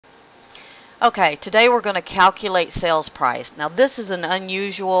Okay, today we're going to calculate sales price. Now this is an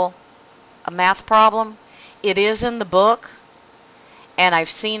unusual math problem. It is in the book, and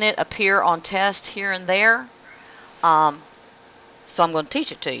I've seen it appear on tests here and there. So I'm going to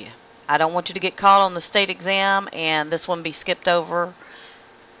teach it to you. I don't want you to get caught on the state exam and this one be skipped over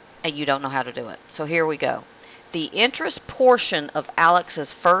and you don't know how to do it. So here we go. The interest portion of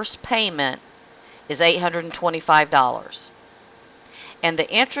Alex's first payment is $825. And the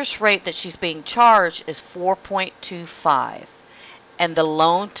interest rate that she's being charged is 4.25. And the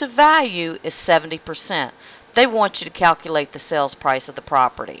loan to value is 70%. They want you to calculate the sales price of the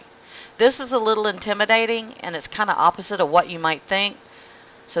property. This is a little intimidating and it's kind of opposite of what you might think.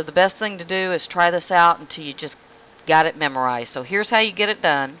 So the best thing to do is try this out until you just got it memorized. So here's how you get it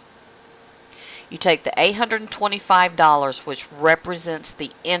done. You take the $825, which represents the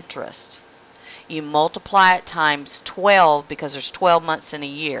interest. You multiply it times 12 because there's 12 months in a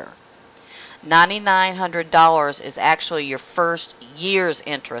year. $9,900 is actually your first year's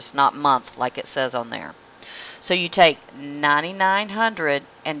interest, not month like it says on there. So you take $9,900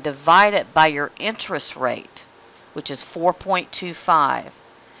 and divide it by your interest rate, which is 4.25.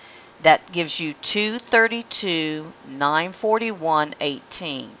 That gives you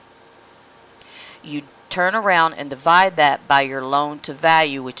 $232,941.18. You turn around and divide that by your loan to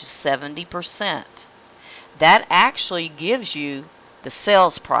value, which is 70%. That actually gives you the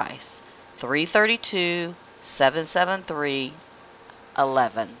sales price,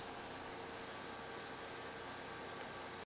 $332,773.11.